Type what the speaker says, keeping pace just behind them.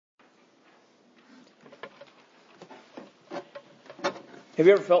Have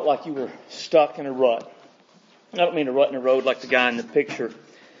you ever felt like you were stuck in a rut? I don't mean a rut in a road like the guy in the picture,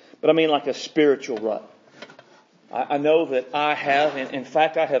 but I mean like a spiritual rut. I know that I have, and in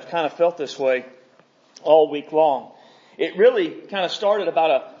fact I have kind of felt this way all week long. It really kind of started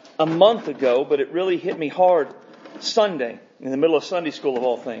about a month ago, but it really hit me hard Sunday, in the middle of Sunday school of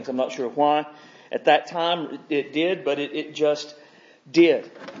all things. I'm not sure why. At that time it did, but it just did.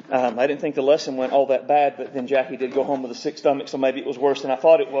 I didn't think the lesson went all that bad, but then Jackie did go home with a sick stomach, so maybe it was worse than I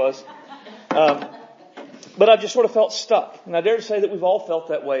thought it was. But I just sort of felt stuck. And I dare to say that we've all felt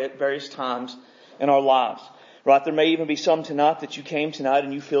that way at various times in our lives. Right? There may even be some tonight that you came tonight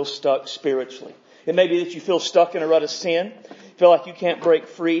and you feel stuck spiritually. It may be that you feel stuck in a rut of sin. You feel like you can't break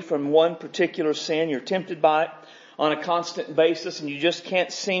free from one particular sin. You're tempted by it on a constant basis and you just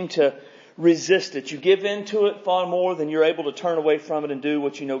can't seem to resist it. You give in to it far more than you're able to turn away from it and do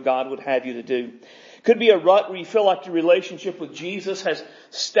what you know God would have you to do. Could be a rut where you feel like your relationship with Jesus has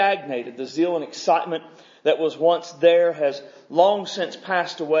stagnated. The zeal and excitement that was once there has long since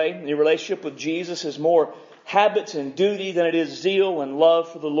passed away. Your relationship with Jesus is more habits and duty than it is zeal and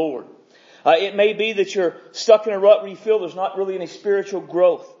love for the Lord. It may be that you're stuck in a rut where you feel there's not really any spiritual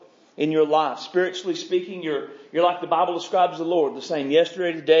growth in your life. Spiritually speaking, you're like the Bible describes the Lord, the same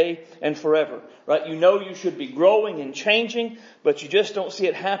yesterday, today, and forever. Right? You know you should be growing and changing, but you just don't see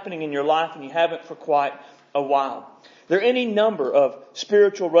it happening in your life, and you haven't for quite a while. There are any number of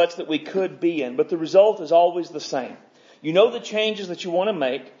spiritual ruts that we could be in, but the result is always the same. You know the changes that you want to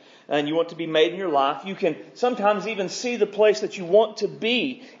make, and you want to be made in your life. You can sometimes even see the place that you want to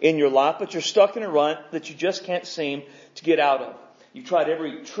be in your life, but you're stuck in a rut that you just can't seem to get out of. You've tried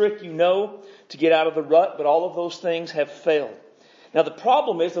every trick you know to get out of the rut, but all of those things have failed. Now the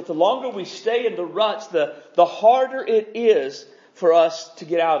problem is that the longer we stay in the ruts, the harder it is for us to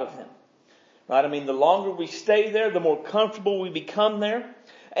get out of them. Right? I mean, the longer we stay there, the more comfortable we become there.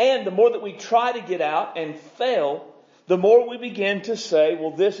 And the more that we try to get out and fail, the more we begin to say,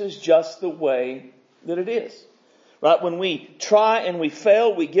 well, this is just the way that it is. Right? When we try and we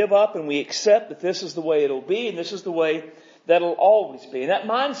fail, we give up and we accept that this is the way it'll be and this is the way that'll always be. And that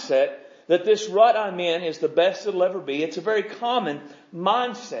mindset that this rut I'm in is the best it'll ever be, it's a very common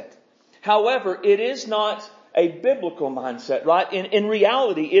mindset. However, it is not a biblical mindset, right? In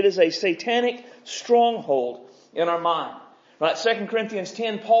reality, it is a satanic stronghold in our mind. Right? 2 Corinthians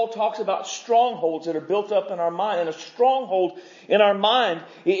 10, Paul talks about strongholds that are built up in our mind. And a stronghold in our mind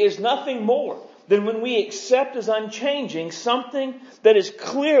is nothing more than when we accept as unchanging something that is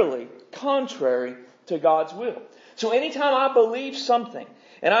clearly contrary to God's will. So anytime I believe something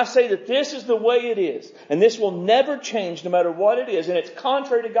and I say that this is the way it is and this will never change no matter what it is and it's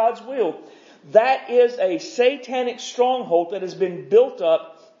contrary to God's will, that is a satanic stronghold that has been built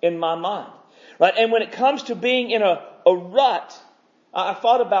up in my mind. Right? And when it comes to being in a rut, I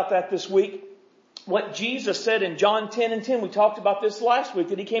thought about that this week. What Jesus said in John 10:10, we talked about this last week,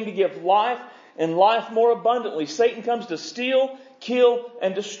 that He came to give life and life more abundantly. Satan comes to steal, kill,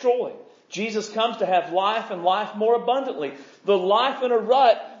 and destroy. Jesus comes to have life and life more abundantly. The life in a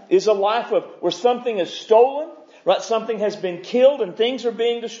rut is a life of where something is stolen, right? Something has been killed and things are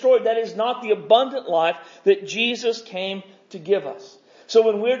being destroyed. That is not the abundant life that Jesus came to give us. So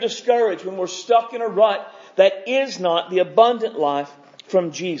when we're discouraged, when we're stuck in a rut, that is not the abundant life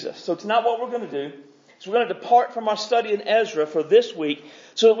from Jesus. So tonight what we're going to do is we're going to depart from our study in Ezra for this week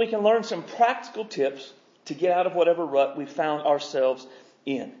so that we can learn some practical tips to get out of whatever rut we found ourselves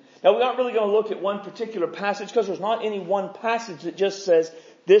in. Now we aren't really going to look at one particular passage because there's not any one passage that just says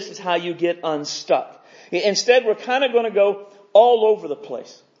this is how you get unstuck. Instead, we're kind of going to go all over the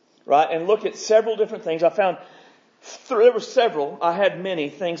place, right? And look at several different things. I found there were several. I had many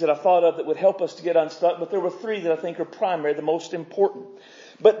things that I thought of that would help us to get unstuck, but there were three that I think are primary, the most important.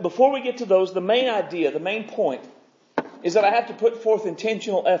 But before we get to those, the main idea, the main point is that I have to put forth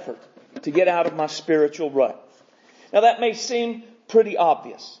intentional effort to get out of my spiritual rut. Now that may seem pretty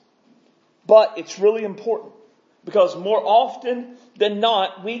obvious, but it's really important because more often than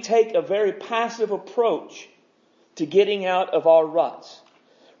not, we take a very passive approach to getting out of our ruts.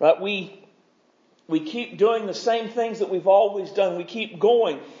 Right? We keep doing the same things that we've always done. We keep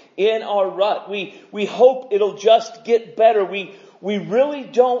going in our rut. We hope it'll just get better. We really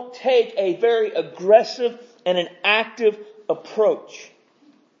don't take a very aggressive and an active approach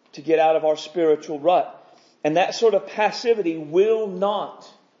to get out of our spiritual rut. And that sort of passivity will not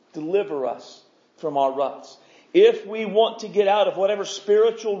deliver us from our ruts. If we want to get out of whatever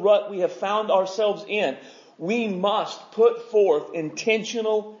spiritual rut we have found ourselves in, we must put forth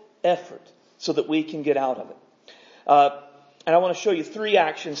intentional effort so that we can get out of it. And I want to show you three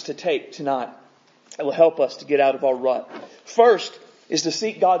actions to take tonight that will help us to get out of our rut. First is to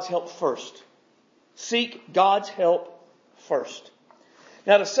seek God's help first. Seek God's help first.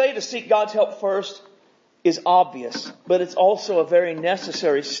 Now, to seek God's help first is obvious, but it's also a very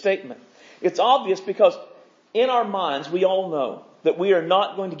necessary statement. It's obvious because in our minds, we all know that we are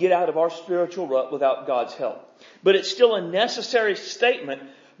not going to get out of our spiritual rut without God's help. But it's still a necessary statement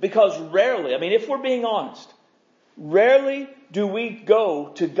because rarely, if we're being honest, rarely do we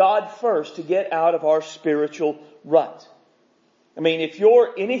go to God first to get out of our spiritual rut. If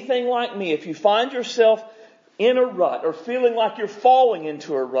you're anything like me, if you find yourself in a rut or feeling like you're falling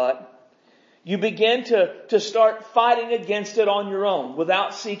into a rut, you begin to start fighting against it on your own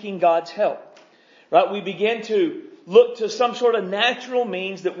without seeking God's help. Right? We begin to look to some sort of natural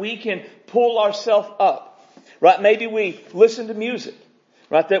means that we can pull ourselves up. Right? Maybe we listen to music,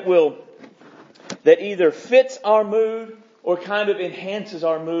 right, that either fits our mood or kind of enhances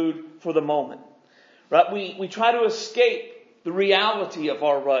our mood for the moment. Right? We try to escape the reality of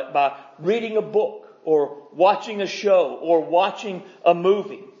our rut by reading a book or watching a show or watching a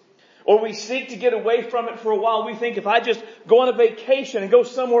movie. Or we seek to get away from it for a while. We think if I just go on a vacation and go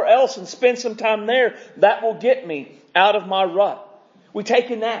somewhere else and spend some time there, that will get me out of my rut. We take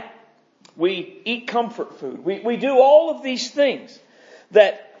a nap. We eat comfort food. We do all of these things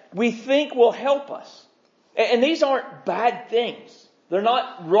that we think will help us. And these aren't bad things. They're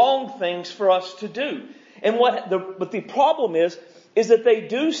not wrong things for us to do. But the problem is that they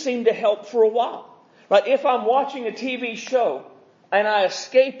do seem to help for a while. Right? If I'm watching a TV show and I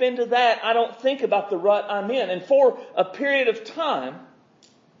escape into that, I don't think about the rut I'm in. And for a period of time,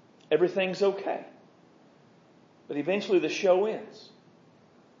 everything's okay. But eventually the show ends.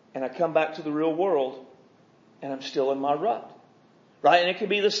 And I come back to the real world and I'm still in my rut. Right? And it can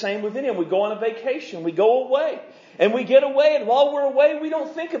be the same with anyone. We go on a vacation, we go away. And we get away, and while we're away, we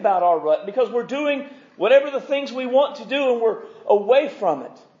don't think about our rut because we're doing whatever the things we want to do and we're away from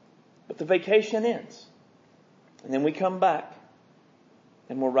it. But the vacation ends. And then we come back.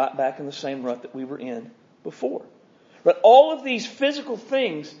 And we're right back in the same rut that we were in before. But all of these physical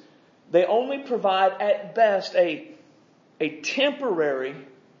things, they only provide at best a temporary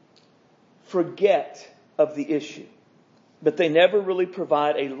forget of the issue. But they never really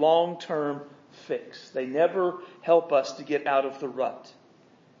provide a long-term fix. They never help us to get out of the rut.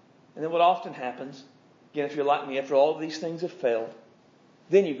 And then what often happens, again, if you're like me, after all of these things have failed,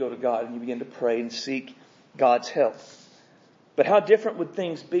 then you go to God and you begin to pray and seek God's help. But how different would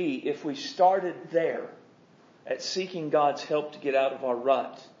things be if we started there at seeking God's help to get out of our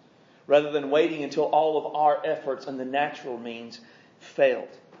rut, rather than waiting until all of our efforts and the natural means failed?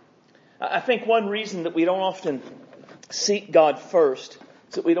 I think one reason that we don't often seek God first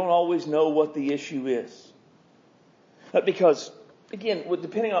is that we don't always know what the issue is. Because, again,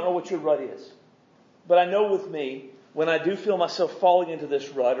 depending on what your rut is, but I know with me, when I do feel myself falling into this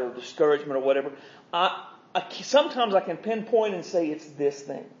rut or discouragement or whatever, sometimes I can pinpoint and say it's this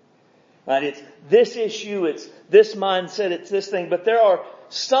thing. Right? It's this issue, it's this mindset, it's this thing. But there are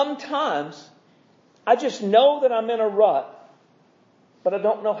sometimes I just know that I'm in a rut, but I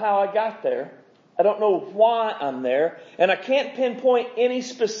don't know how I got there. I don't know why I'm there, and I can't pinpoint any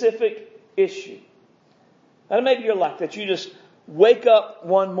specific issue. And maybe you're like that. You just wake up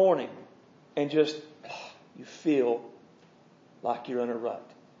one morning and just you feel like you're in a rut.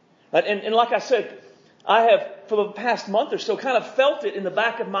 Right? And like I said, I have, for the past month or so, kind of felt it in the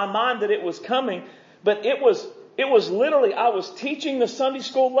back of my mind that it was coming. But it was literally, I was teaching the Sunday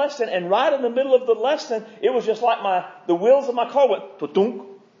school lesson, and right in the middle of the lesson, it was just like the wheels of my car went ta-dunk.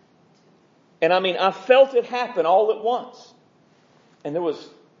 And I felt it happen all at once. And there was,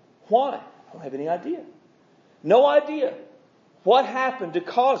 why? I don't have any idea. No idea what happened to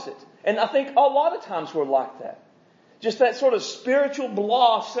cause it. And I think a lot of times we're like that. Just that sort of spiritual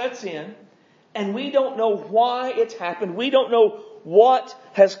blah sets in, and we don't know why it's happened. We don't know what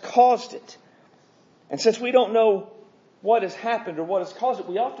has caused it. And since we don't know what has happened or what has caused it,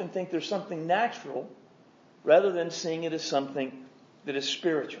 we often think there's something natural rather than seeing it as something that is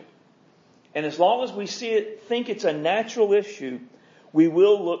spiritual. And as long as we think it's a natural issue, we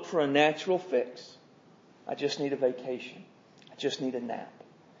will look for a natural fix. I just need a vacation. I just need a nap.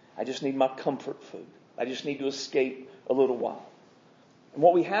 I just need my comfort food. I just need to escape a little while. And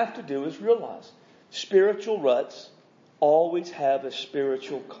what we have to do is realize spiritual ruts always have a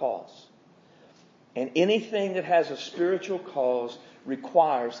spiritual cause. And anything that has a spiritual cause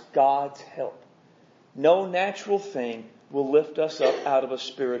requires God's help. No natural thing will lift us up out of a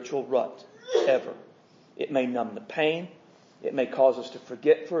spiritual rut, ever. It may numb the pain. It may cause us to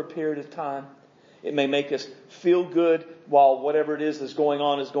forget for a period of time. It may make us feel good while whatever it is that's going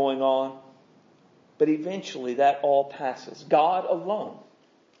on is going on. But eventually that all passes. God alone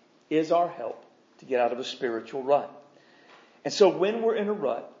is our help to get out of a spiritual rut. And so when we're in a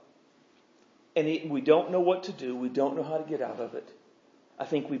rut and we don't know what to do, we don't know how to get out of it, I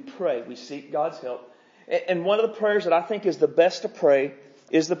think we pray, we seek God's help. And one of the prayers that I think is the best to pray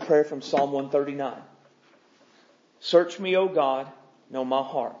is the prayer from Psalm 139. Search me, O God, know my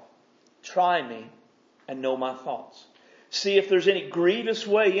heart. Try me and know my thoughts. See if there's any grievous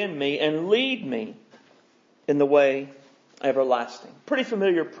way in me and lead me in the way everlasting. Pretty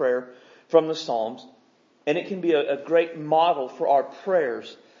familiar prayer from the Psalms. And it can be a great model for our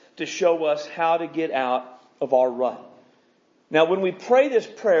prayers to show us how to get out of our rut. Now, when we pray this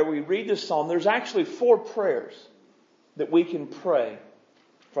prayer, we read this psalm, there's actually 4 prayers that we can pray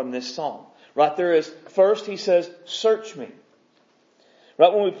from this psalm. Right, there is, first he says, search me.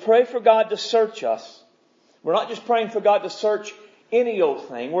 Right, when we pray for God to search us, we're not just praying for God to search any old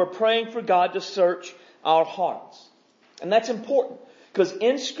thing. We're praying for God to search our hearts. And that's important because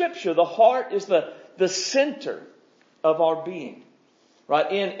in Scripture, the heart is the center of our being.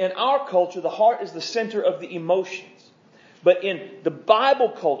 Right, in our culture, the heart is the center of the emotions. But in the Bible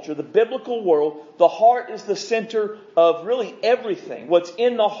culture, the biblical world, the heart is the center of really everything. What's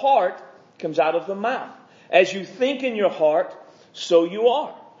in the heart comes out of the mouth. As you think in your heart, so you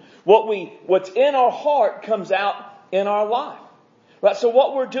are. What's in our heart comes out in our life. Right? So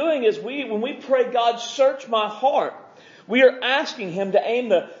what we're doing is when we pray, God, search my heart, we are asking Him to aim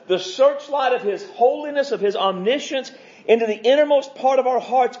the searchlight of His holiness, of His omniscience, into the innermost part of our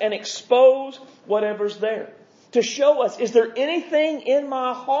hearts and expose whatever's there. To show us, is there anything in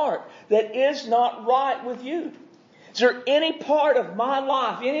my heart that is not right with you? Is there any part of my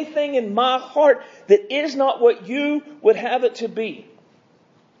life, anything in my heart that is not what you would have it to be?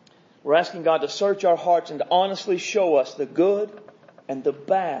 We're asking God to search our hearts and to honestly show us the good and the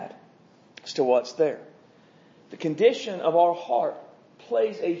bad as to what's there. The condition of our heart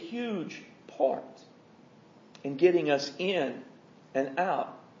plays a huge part in getting us in and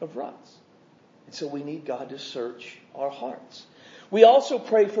out of ruts. And so we need God to search our hearts. We also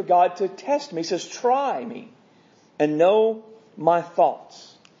pray for God to test me. He says, try me and know my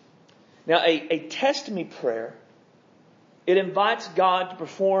thoughts. Now, a test me prayer, it invites God to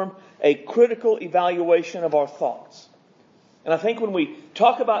perform a critical evaluation of our thoughts. And I think when we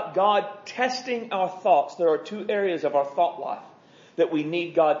talk about God testing our thoughts, there are 2 areas of our thought life that we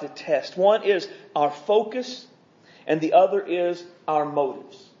need God to test. One is our focus, and the other is our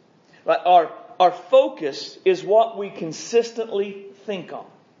motives. Right? Our focus is what we consistently think on.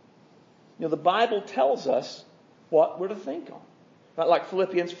 You know, the Bible tells us what we're to think on. Right? Like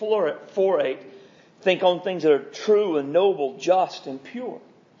Philippians 4:8, think on things that are true and noble, just and pure.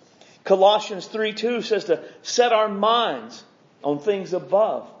 Colossians 3:2 says to set our minds on things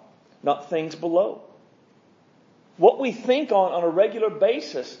above, not things below. What we think on a regular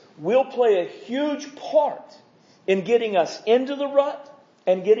basis will play a huge part in getting us into the rut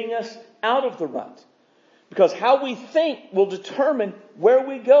and getting us out of the rut. Because how we think will determine where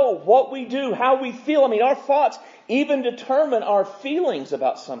we go, what we do, how we feel. I mean, our thoughts even determine our feelings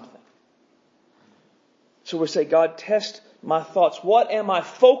about something. So we say, God, test my thoughts. What am I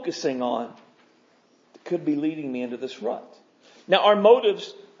focusing on that could be leading me into this rut? Now, our motives,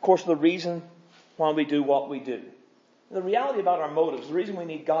 of course, are the reason why we do what we do. The reality about our motives, the reason we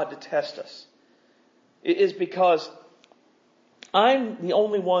need God to test us, is because I'm the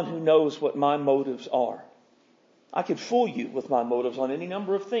only one who knows what my motives are. I could fool you with my motives on any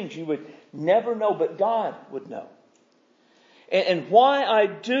number of things. You would never know, but God would know. And why I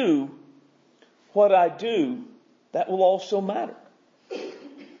do what I do, that will also matter.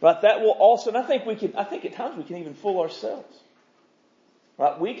 Right? That will also, and I think at times we can even fool ourselves.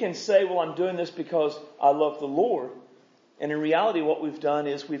 Right? We can say, well, I'm doing this because I love the Lord. And in reality, what we've done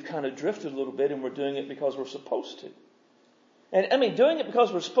is we've kind of drifted a little bit and we're doing it because we're supposed to. And I mean, doing it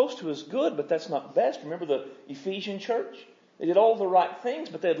because we're supposed to is good, but that's not best. Remember the Ephesian church? They did all the right things,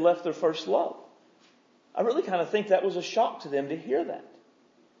 but they had left their first love. I really kind of think that was a shock to them to hear that.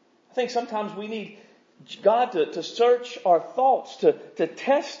 I think sometimes we need God to search our thoughts, to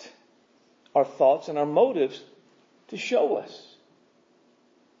test our thoughts and our motives to show us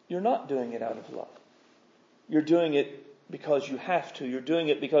you're not doing it out of love. You're doing it because you have to. You're doing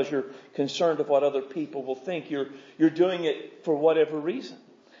it because you're concerned of what other people will think. You're doing it for whatever reason.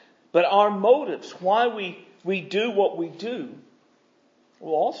 But our motives, why we do what we do,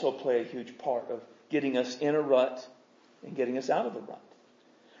 will also play a huge part of getting us in a rut and getting us out of the rut.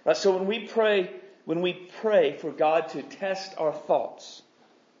 Right? So when we pray for God to test our thoughts,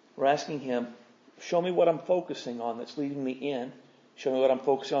 we're asking Him, show me what I'm focusing on that's leading me in. Show me what I'm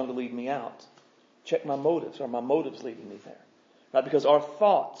focusing on to lead me out. check my motives. Are my motives leading me there? Right? Because our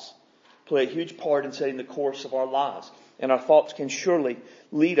thoughts play a huge part in setting the course of our lives. And our thoughts can surely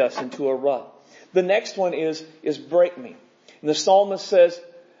lead us into a rut. The next one is break me. And the psalmist says,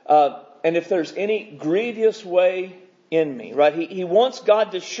 and if there's any grievous way in me, right? He wants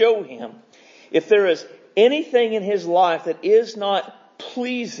God to show him if there is anything in his life that is not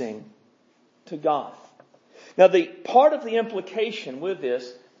pleasing to God. Now, the part of the implication with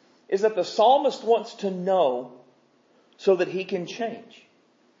this is that the psalmist wants to know so that he can change.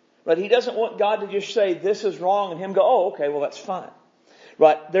 Right? He doesn't want God to just say, this is wrong, and him go, oh, okay, well, that's fine.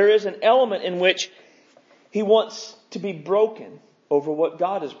 Right? There is an element in which he wants to be broken over what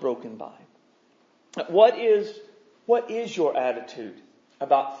God is broken by. What is your attitude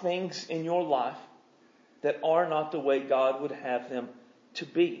about things in your life that are not the way God would have them to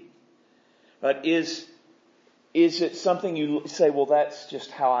be? Right? Is it something you say, well, that's just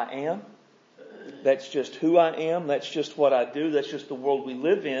how I am? That's just who I am? That's just what I do? That's just the world we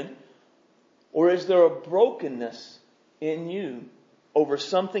live in? Or is there a brokenness in you over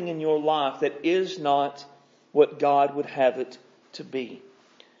something in your life that is not what God would have it to be?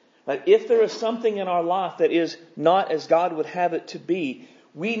 Like if there is something in our life that is not as God would have it to be,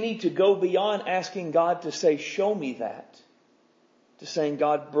 we need to go beyond asking God to say, show me that, to saying,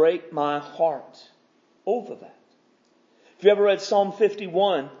 God, break my heart over that. If you ever read Psalm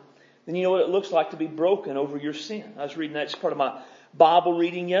 51, then you know what it looks like to be broken over your sin. I was reading that as part of my Bible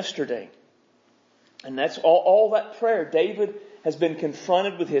reading yesterday. And that's all that prayer. David has been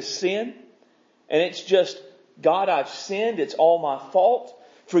confronted with his sin. And it's just, God, I've sinned. It's all my fault.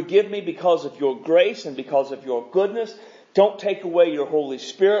 Forgive me because of your grace and because of your goodness. Don't take away your Holy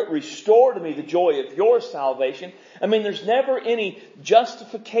Spirit. Restore to me the joy of your salvation. I mean, there's never any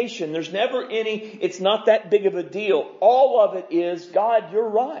justification. There's never any, it's not that big of a deal. All of it is, God, you're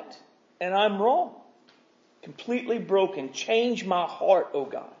right. And I'm wrong. Completely broken. Change my heart, oh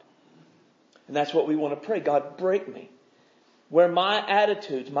God. And that's what we want to pray. God, break me. Where my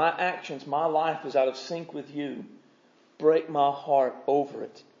attitudes, my actions, my life is out of sync with you, break my heart over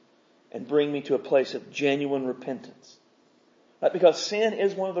it and bring me to a place of genuine repentance. Because sin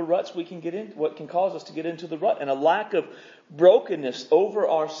is one of the ruts we can get into, what can cause us to get into the rut. And a lack of brokenness over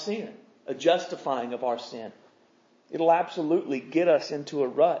our sin, a justifying of our sin, it'll absolutely get us into a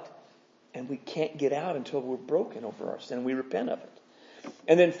rut. And we can't get out until we're broken over our sin and we repent of it.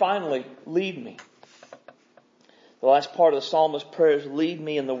 And then finally, lead me. The last part of the psalmist's prayer is, lead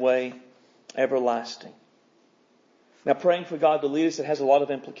me in the way everlasting. Now, praying for God to lead us, it has a lot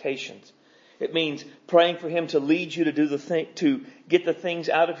of implications. It means praying for Him to lead you to do to get the things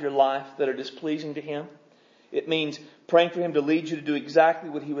out of your life that are displeasing to Him. It means praying for Him to lead you to do exactly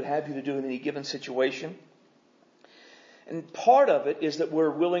what He would have you to do in any given situation. And part of it is that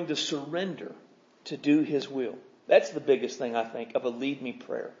we're willing to surrender to do His will. That's the biggest thing, I think, of a lead me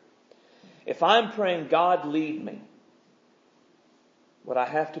prayer. If I'm praying, God lead me, what I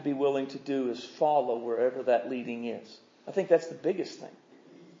have to be willing to do is follow wherever that leading is. I think that's the biggest thing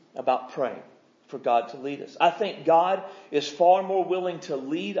about praying for God to lead us. I think God is far more willing to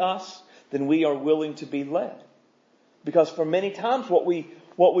lead us than we are willing to be led. Because for many times what we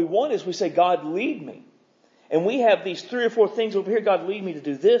want is we say, God lead me. And we have these 3 or 4 things over here. God, lead me to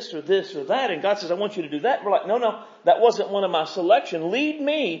do this or that. And God says, I want you to do that. And we're like, no, that wasn't one of my selection. Lead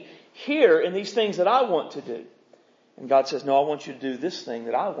me here in these things that I want to do. And God says, no, I want you to do this thing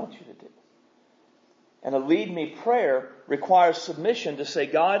that I want you to do. And a lead me prayer requires submission to say,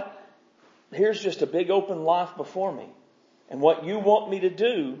 God, here's just a big open life before me. And what you want me to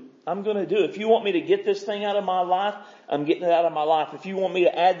do, I'm going to do. If you want me to get this thing out of my life, I'm getting it out of my life. If you want me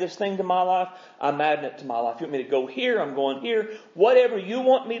to add this thing to my life, I'm adding it to my life. If you want me to go here, I'm going here. Whatever you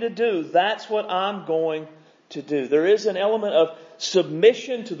want me to do, that's what I'm going to do. There is an element of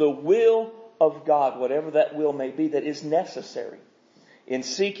submission to the will of God, whatever that will may be, that is necessary in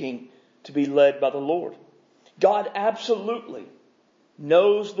seeking to be led by the Lord. God absolutely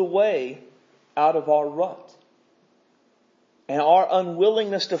knows the way out of our rut. And our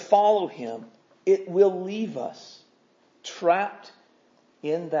unwillingness to follow Him, it will leave us trapped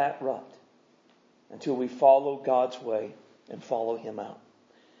in that rut until we follow God's way and follow Him out.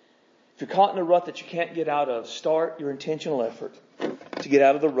 If you're caught in a rut that you can't get out of, start your intentional effort to get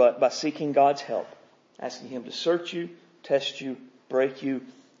out of the rut by seeking God's help, asking Him to search you, test you, break you,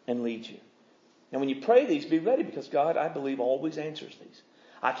 and lead you. And when you pray these, be ready, because God, I believe, always answers these.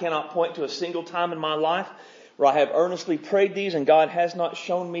 I cannot point to a single time in my life where I have earnestly prayed these and God has not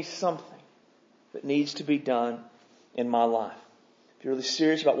shown me something that needs to be done in my life. If you're really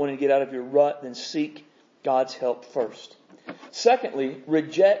serious about wanting to get out of your rut, then seek God's help first. Secondly,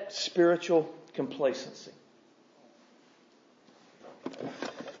 reject spiritual complacency.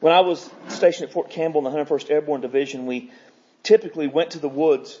 When I was stationed at Fort Campbell in the 101st Airborne Division, we typically went to the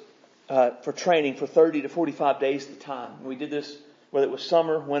woods for training for 30 to 45 days at a time. We did this whether it was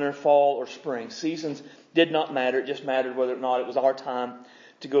summer, winter, fall, or spring. Seasons did not matter. It just mattered whether or not it was our time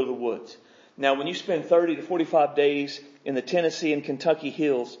to go to the woods. Now, when you spend 30 to 45 days in the Tennessee and Kentucky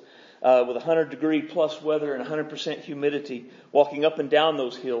hills with 100-degree plus weather and 100% humidity, walking up and down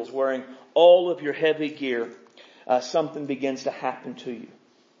those hills, wearing all of your heavy gear, something begins to happen to you.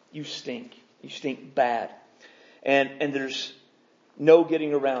 You stink. You stink bad. And there's no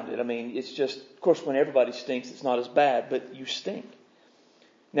getting around it. I mean, it's just, of course, when everybody stinks, it's not as bad, but you stink.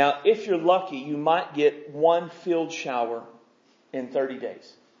 Now, if you're lucky, you might get one field shower in 30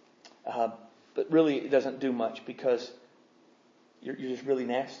 days. But really, it doesn't do much because you're just really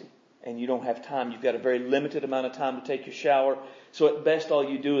nasty and you don't have time. You've got a very limited amount of time to take your shower. So at best, all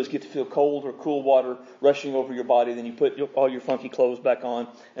you do is get to feel cold or cool water rushing over your body. Then you put all your funky clothes back on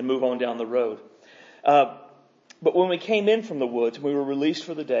and move on down the road. But when we came in from the woods, we were released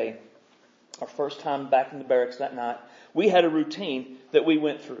for the day, our first time back in the barracks that night, we had a routine that we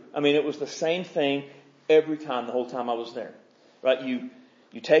went through. I mean, it was the same thing every time, the whole time I was there. Right? You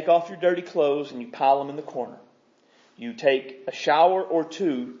take off your dirty clothes and you pile them in the corner. You take a shower or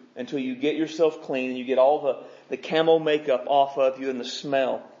two until you get yourself clean and you get all the camo makeup off of you and the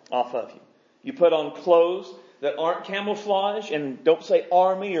smell off of you. You put on clothes that aren't camouflage and don't say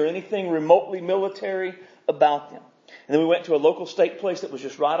army or anything remotely military about them. And then we went to a local steak place that was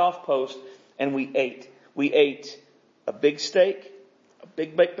just right off post and we ate. We ate a big steak, a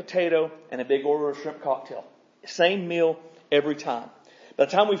big baked potato, and a big order of shrimp cocktail. Same meal every time. By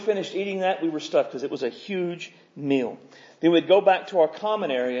the time we finished eating that, we were stuffed because it was a huge meal. Then we'd go back to our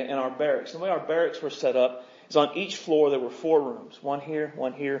common area in our barracks. The way our barracks were set up is on each floor there were 4 rooms. One here,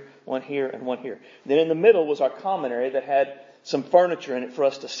 one here, one here, and one here. And then in the middle was our common area that had some furniture in it for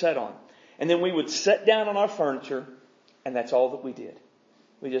us to sit on. And then we would sit down on our furniture, and that's all that we did.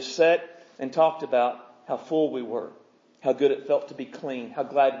 We just sat and talked about how full we were, how good it felt to be clean, how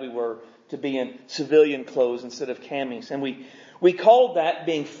glad we were to be in civilian clothes instead of camis. And we called that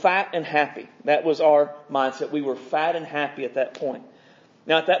being fat and happy. That was our mindset. We were fat and happy at that point.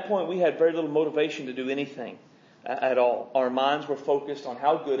 Now, at that point, we had very little motivation to do anything at all. Our minds were focused on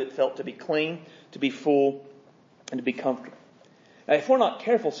how good it felt to be clean, to be full, and to be comfortable. Now, if we're not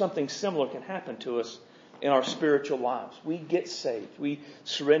careful, something similar can happen to us in our spiritual lives. We get saved. We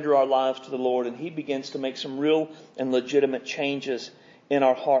surrender our lives to the Lord, and He begins to make some real and legitimate changes in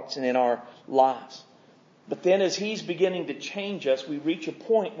our hearts and in our lives. But then as He's beginning to change us, we reach a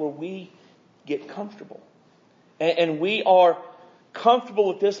point where we get comfortable. And we are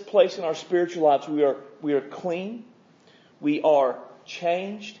comfortable at this place in our spiritual lives. We are clean. We are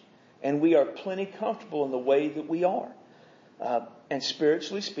changed. And we are plenty comfortable in the way that we are. And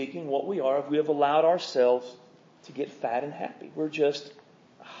spiritually speaking, what we are, we have allowed ourselves to get fat and happy. We're just,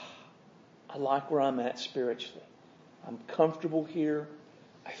 I like where I'm at spiritually. I'm comfortable here.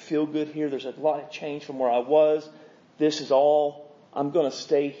 I feel good here. There's a lot of change from where I was. This is all. I'm going to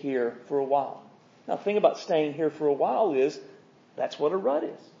stay here for a while. Now, the thing about staying here for a while is that's what a rut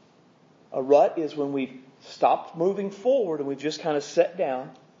is. A rut is when we've stopped moving forward and we've just kind of sat down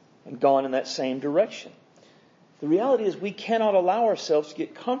and gone in that same direction. The reality is we cannot allow ourselves to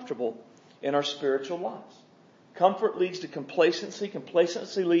get comfortable in our spiritual lives. Comfort leads to complacency.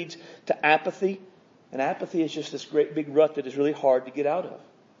 Complacency leads to apathy. And apathy is just this great big rut that is really hard to get out of.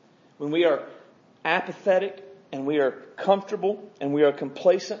 When we are apathetic and we are comfortable and we are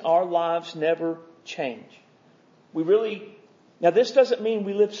complacent, our lives never change. Now this doesn't mean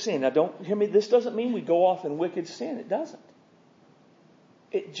we live sin. Now don't hear me. This doesn't mean we go off in wicked sin. It doesn't.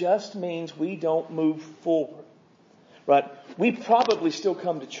 It just means we don't move forward. Right? We probably still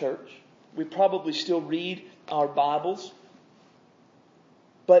come to church. We probably still read our Bibles.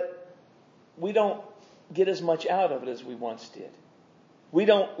 But we don't get as much out of it as we once did. We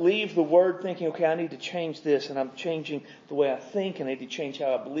don't leave the Word thinking, okay, I need to change this and I'm changing the way I think and I need to change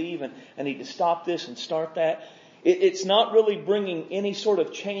how I believe and I need to stop this and start that. It's not really bringing any sort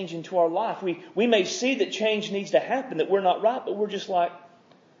of change into our life. We may see that change needs to happen, that we're not right, but we're just like,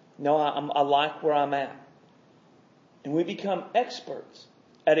 no, I like where I'm at. And we become experts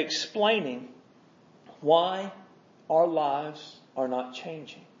at explaining why our lives are not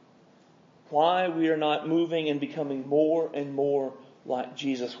changing. Why we are not moving and becoming more and more like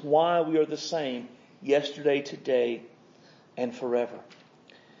Jesus. Why we are the same yesterday, today, and forever.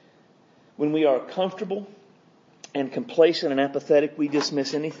 When we are comfortable and complacent and apathetic, we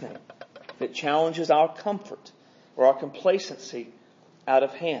dismiss anything that challenges our comfort or our complacency out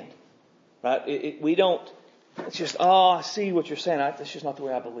of hand. Right? We don't, it's just, I see what you're saying. That's just not the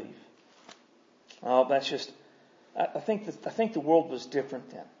way I believe. Oh, that's just, I think the world was different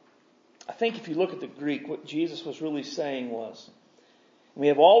then. I think if you look at the Greek, what Jesus was really saying was, we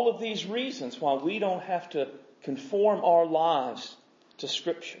have all of these reasons why we don't have to conform our lives to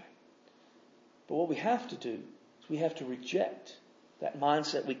Scripture. But what we have to do is we have to reject that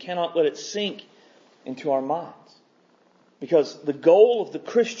mindset. We cannot let it sink into our minds. Because the goal of the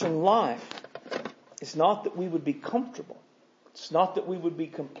Christian life is not that we would be comfortable. It's not that we would be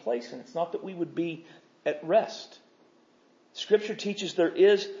complacent. It's not that we would be at rest. Scripture teaches there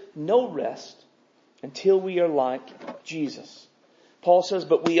is no rest until we are like Jesus. Paul says,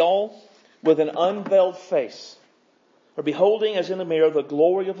 but we all, with an unveiled face, are beholding as in a mirror the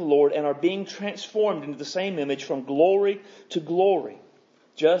glory of the Lord and are being transformed into the same image from glory to glory,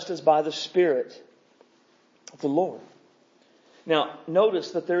 just as by the Spirit of the Lord. Now,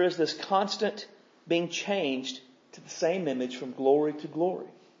 notice that there is this constant being changed to the same image from glory to glory.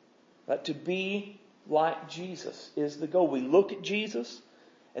 To be like Jesus is the goal. We look at Jesus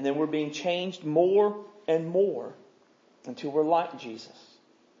and then we're being changed more and more until we're like Jesus.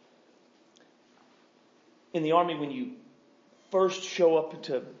 In the Army, when you first show up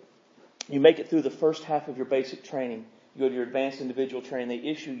you make it through the first half of your basic training, you go to your advanced individual training, they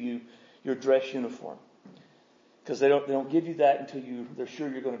issue you your dress uniform. Because they don't give you that until they're sure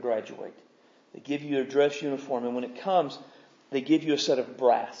you're going to graduate. They give you a dress uniform, and when it comes, they give you a set of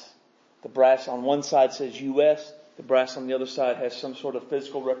brass. The brass on one side says U.S., the brass on the other side has some sort of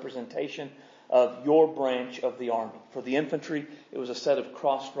physical representation of your branch of the Army. For the infantry, it was a set of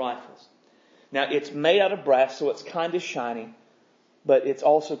crossed rifles. Now, it's made out of brass, so it's kind of shiny, but it's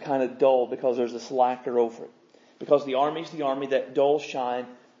also kind of dull because there's this lacquer over it. Because the Army's the Army, that dull shine,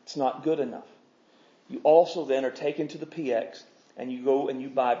 it's not good enough. You also then are taken to the PX and you go and you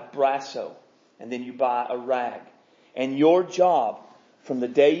buy Brasso and then you buy a rag. And your job from the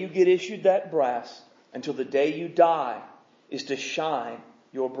day you get issued that brass until the day you die is to shine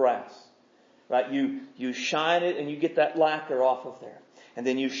your brass. Right? You shine it and you get that lacquer off of there. And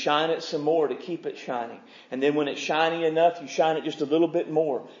then you shine it some more to keep it shining. And then when it's shiny enough, you shine it just a little bit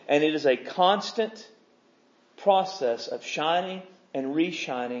more. And it is a constant process of shining and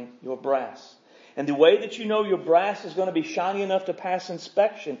reshining your brass. And the way that you know your brass is going to be shiny enough to pass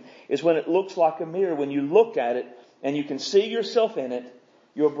inspection is when it looks like a mirror. When you look at it and you can see yourself in it,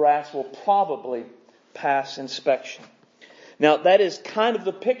 your brass will probably pass inspection. Now, that is kind of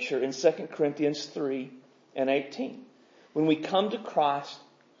the picture in 2 Corinthians 3:18. When we come to Christ,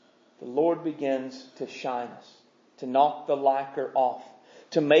 the Lord begins to shine us, to knock the lacquer off,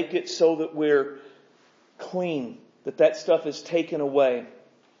 to make it so that we're clean, that stuff is taken away.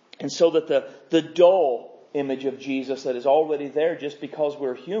 And so that the dull image of Jesus that is already there just because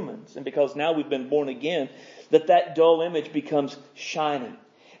we're humans and because now we've been born again, that dull image becomes shining.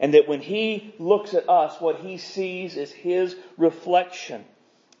 And that when He looks at us, what He sees is His reflection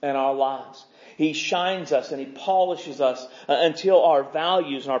in our lives. He shines us and He polishes us until our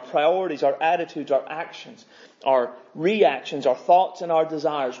values and our priorities, our attitudes, our actions, our reactions, our thoughts and our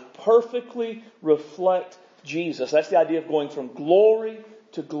desires perfectly reflect Jesus. That's the idea of going from glory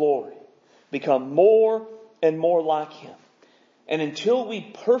to glory. Become more and more like Him. And until we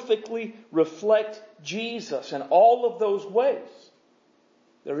perfectly reflect Jesus in all of those ways,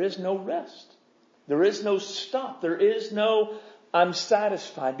 there is no rest. There is no stop. There is no I'm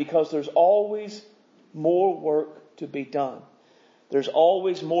satisfied, because there's always more work to be done. There's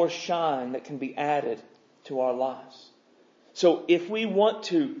always more shine that can be added to our lives. So if we want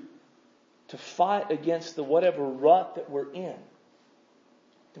to fight against the whatever rut that we're in,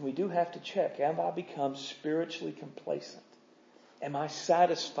 then we do have to check, have I become spiritually complacent? Am I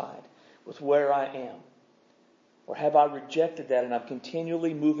satisfied with where I am? Or have I rejected that and I'm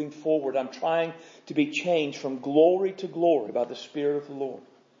continually moving forward? I'm trying to be changed from glory to glory by the Spirit of the Lord.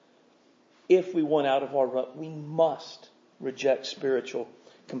 If we want out of our rut, we must reject spiritual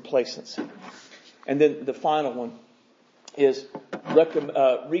complacency. And then the final one is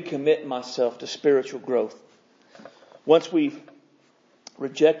recommit myself to spiritual growth. Once we've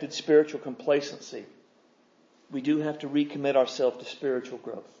rejected spiritual complacency, we do have to recommit ourselves to spiritual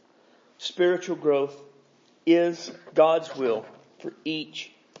growth. Spiritual growth is God's will for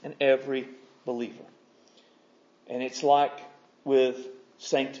each and every believer. And it's like with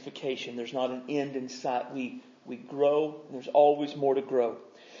sanctification. There's not an end in sight. We grow, and there's always more to grow.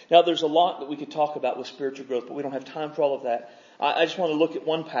 Now, there's a lot that we could talk about with spiritual growth, but we don't have time for all of that. I just want to look at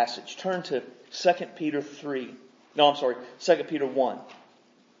one passage. Turn to 2 Peter 1. I'm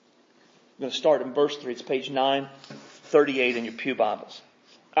going to start in verse 3. It's page 938 in your pew Bibles.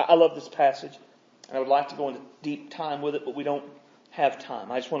 I love this passage, and I would like to go into deep time with it, but we don't have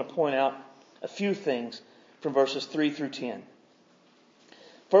time. I just want to point out a few things from verses 3 through 10.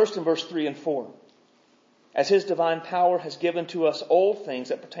 First, in verse 3 and 4. As His divine power has given to us all things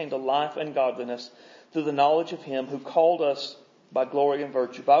that pertain to life and godliness through the knowledge of Him who called us by glory and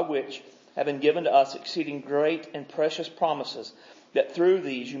virtue, by which have been given to us exceeding great and precious promises, that through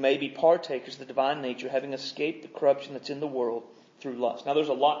these you may be partakers of the divine nature, having escaped the corruption that's in the world through lust. Now there's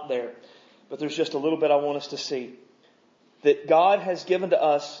a lot there, but there's just a little bit I want us to see. That God has given to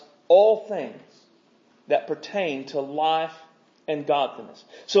us all things that pertain to life and godliness.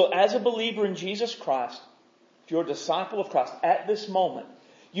 So as a believer in Jesus Christ, if you're a disciple of Christ, at this moment,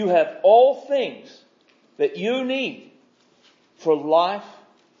 you have all things that you need for life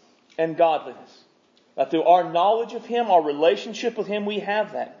and godliness. Now, through our knowledge of Him, our relationship with Him, we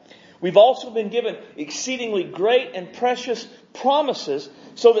have that. We've also been given exceedingly great and precious promises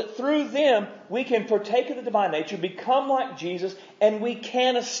so that through them we can partake of the divine nature, become like Jesus, and we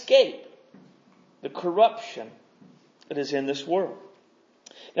can escape the corruption that is in this world.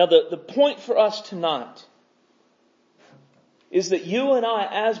 Now, the point for us tonight is that you and I,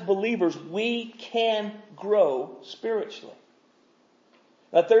 as believers, we can grow spiritually.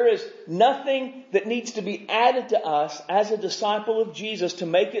 That there is nothing that needs to be added to us as a disciple of Jesus to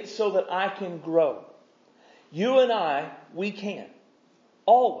make it so that I can grow. You and I, we can.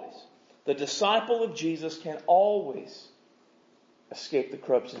 Always. The disciple of Jesus can always escape the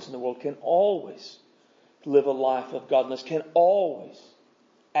corruptions in the world, can always live a life of godliness, can always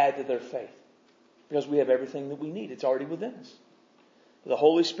add to their faith. Because we have everything that we need. It's already within us. The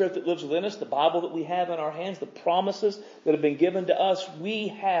Holy Spirit that lives within us, the Bible that we have in our hands, the promises that have been given to us, we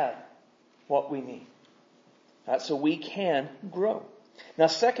have what we need. Right, so we can grow. Now,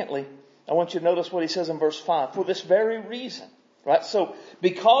 secondly, I want you to notice what he says in verse 5. For this very reason. Right? So,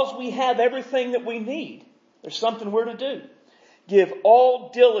 because we have everything that we need, there's something we're to do. Give all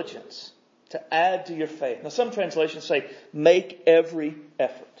diligence to add to your faith. Now, some translations say, make every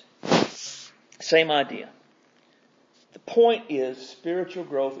effort. Same idea. The point is, spiritual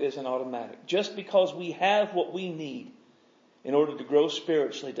growth isn't automatic. Just because we have what we need in order to grow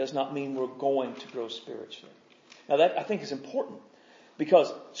spiritually does not mean we're going to grow spiritually. Now that, I think, is important.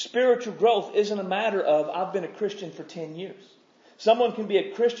 Because spiritual growth isn't a matter of, I've been a Christian for 10 years. Someone can be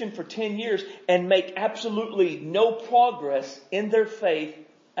a Christian for 10 years and make absolutely no progress in their faith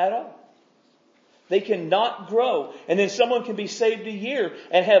at all. They cannot grow. And then someone can be saved a year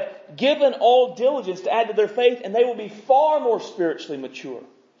and have given all diligence to add to their faith, and they will be far more spiritually mature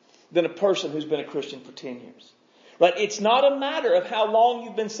than a person who's been a Christian for 10 years. Right? It's not a matter of how long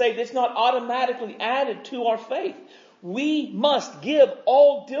you've been saved. It's not automatically added to our faith. We must give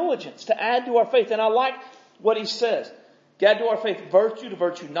all diligence to add to our faith. And I like what he says. Add to our faith virtue, to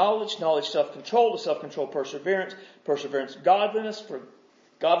virtue knowledge, knowledge self-control, to self-control perseverance, perseverance godliness, for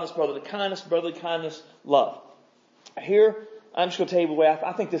godliness brotherly kindness love. Here, I'm just going to tell you the way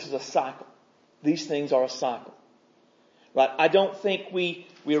I think this is a cycle. These things are a cycle. Right? I don't think we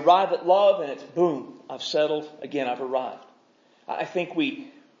arrive at love and it's boom, I've settled, again I've arrived. I think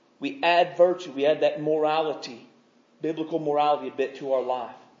we add virtue, we add that morality, biblical morality a bit to our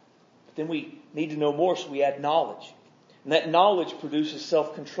life. But then we need to know more, so we add knowledge. And that knowledge produces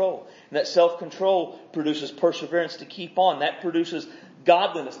self-control. And that self-control produces perseverance to keep on. That produces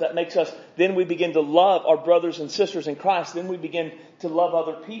godliness. That makes us, then we begin to love our brothers and sisters in Christ. Then we begin to love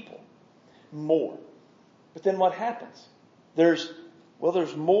other people more. But then what happens? There's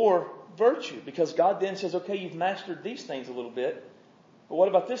more virtue. Because God then says, okay, you've mastered these things a little bit. But what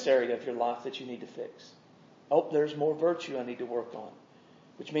about this area of your life that you need to fix? Oh, there's more virtue I need to work on.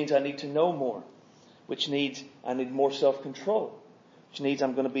 Which means I need to know more. Which needs, I need more self-control. Which needs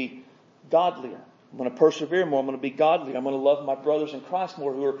I'm going to be godlier. I'm going to persevere more. I'm going to be godlier. I'm going to love my brothers in Christ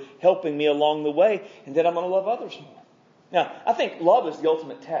more who are helping me along the way. And then I'm going to love others more. Now, I think love is the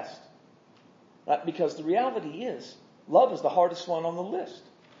ultimate test. Right? Because the reality is, love is the hardest one on the list.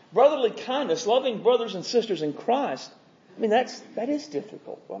 Brotherly kindness, loving brothers and sisters in Christ, I mean, that is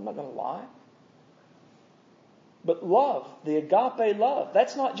difficult. Well, I'm not going to lie. But love, the agape love,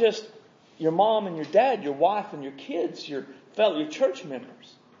 that's not just your mom and your dad, your wife and your kids, your church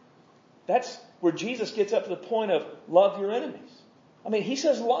members. That's where Jesus gets up to the point of love your enemies. I mean, he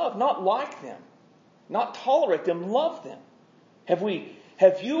says love, not like them, not tolerate them, love them.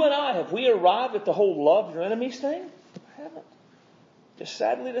 Have you and I arrived at the whole love your enemies thing? I haven't. Just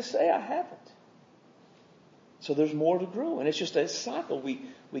sadly to say, I haven't. So there's more to grow. And it's just a cycle.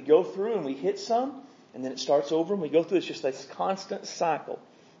 We go through and we hit some, and then it starts over and we go through. It's just this constant cycle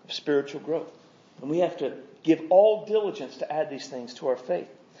of spiritual growth. And we have to give all diligence to add these things to our faith.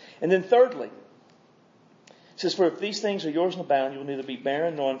 And then thirdly, it says, for if these things are yours and abound, you will neither be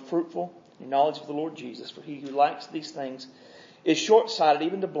barren nor unfruitful in knowledge of the Lord Jesus. For he who lacks these things is short-sighted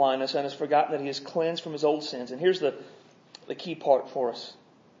even to blindness, and has forgotten that he is cleansed from his old sins. And here's the key part for us.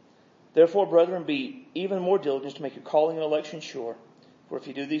 Therefore, brethren, be even more diligent to make your calling and election sure. For if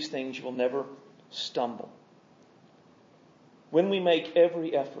you do these things, you will never stumble. When we make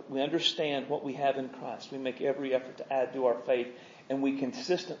every effort, we understand what we have in Christ. We make every effort to add to our faith, and we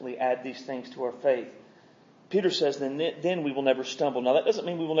consistently add these things to our faith. Peter says, then we will never stumble. Now, that doesn't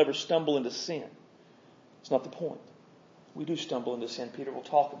mean we will never stumble into sin. It's not the point. We do stumble into sin. Peter will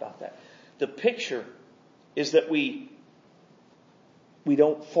talk about that. The picture is that we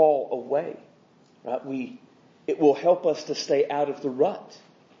don't fall away. Right? It will help us to stay out of the rut.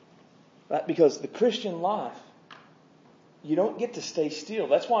 Right? Because the Christian life, you don't get to stay still.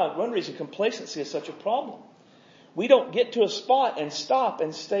 That's why one reason complacency is such a problem. We don't get to a spot and stop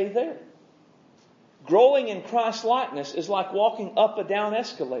and stay there. Growing in Christ's likeness is like walking up a down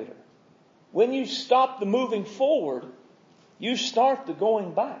escalator. When you stop the moving forward, you start the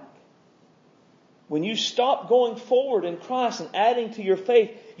going back. When you stop going forward in Christ and adding to your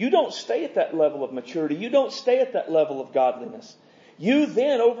faith, you don't stay at that level of maturity. You don't stay at that level of godliness. You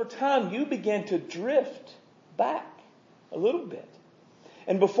then, over time, you begin to drift back a little bit.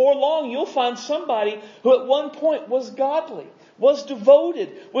 And before long, you'll find somebody who at one point was godly, was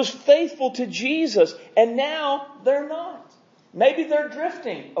devoted, was faithful to Jesus, and now they're not. Maybe they're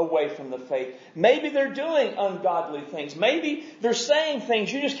drifting away from the faith. Maybe they're doing ungodly things. Maybe they're saying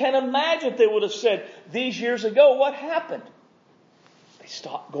things you just can't imagine they would have said these years ago. What happened? They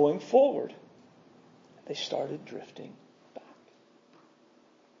stopped going forward. They started drifting back.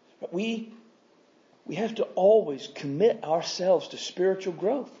 But we have to always commit ourselves to spiritual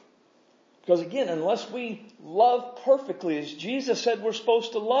growth. Because again, unless we love perfectly as Jesus said we're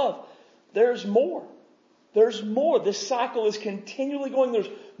supposed to love, there's more. There's more. This cycle is continually going. There's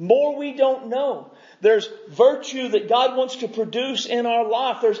more we don't know. There's virtue that God wants to produce in our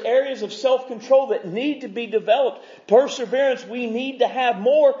life. There's areas of self-control that need to be developed. Perseverance, we need to have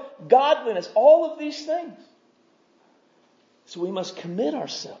more godliness. All of these things. So we must commit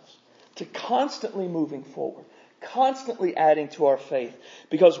ourselves to constantly moving forward, constantly adding to our faith.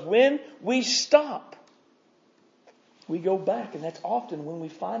 Because when we stop, we go back. And that's often when we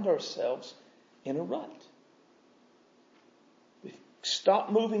find ourselves in a rut. We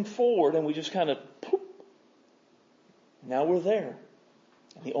stop moving forward and we just kind of poof. Now we're there.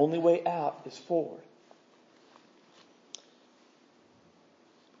 And the only way out is forward.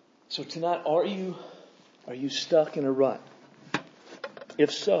 So tonight, are you stuck in a rut?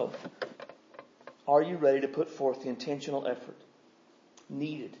 If so, are you ready to put forth the intentional effort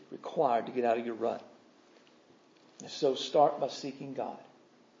needed, required to get out of your rut? If so, start by seeking God.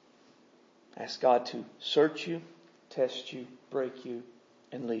 Ask God to search you, test you, break you,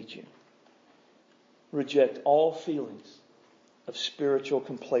 and lead you. Reject all feelings of spiritual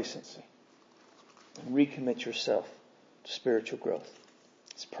complacency and recommit yourself to spiritual growth.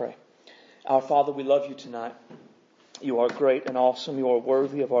 Let's pray. Our Father, we love you tonight. You are great and awesome. You are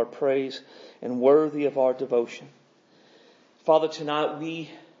worthy of our praise and worthy of our devotion. Father, tonight we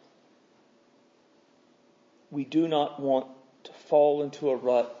do not want to fall into a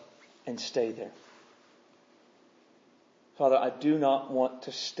rut and stay there. Father, I do not want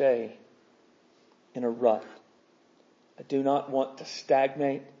to stay in a rut. I do not want to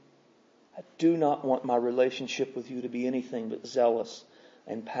stagnate. I do not want my relationship with you to be anything but zealous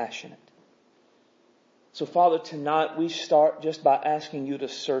and passionate. So, Father, tonight we start just by asking you to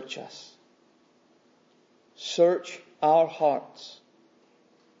search us. Search our hearts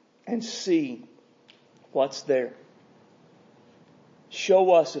and see what's there.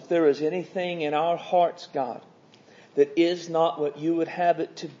 Show us if there is anything in our hearts, God, that is not what you would have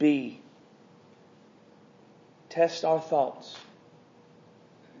it to be. Test our thoughts.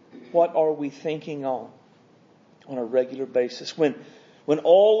 What are we thinking on a regular basis? When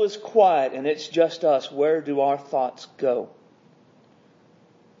all is quiet and it's just us, where do our thoughts go?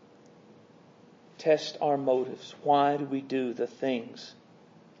 Test our motives. Why do we do the things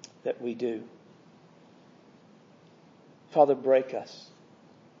that we do? Father, break us.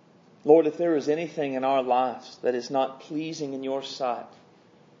 Lord, if there is anything in our lives that is not pleasing in your sight,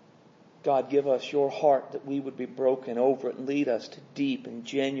 God, give us your heart that we would be broken over it and lead us to deep and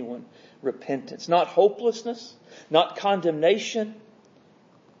genuine repentance. Not hopelessness, not condemnation,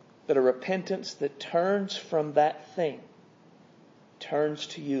 but a repentance that turns from that thing, turns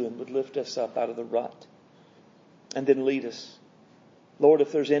to you and would lift us up out of the rut. And then lead us. Lord,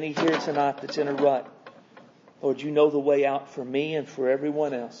 if there's any here tonight that's in a rut, Lord, you know the way out for me and for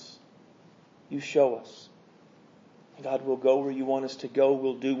everyone else. You show us. God, we'll go where you want us to go.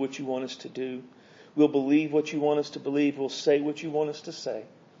 We'll do what you want us to do. We'll believe what you want us to believe. We'll say what you want us to say.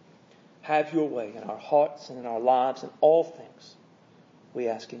 Have your way in our hearts and in our lives and all things. We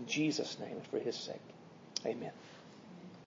ask in Jesus' name and for his sake. Amen.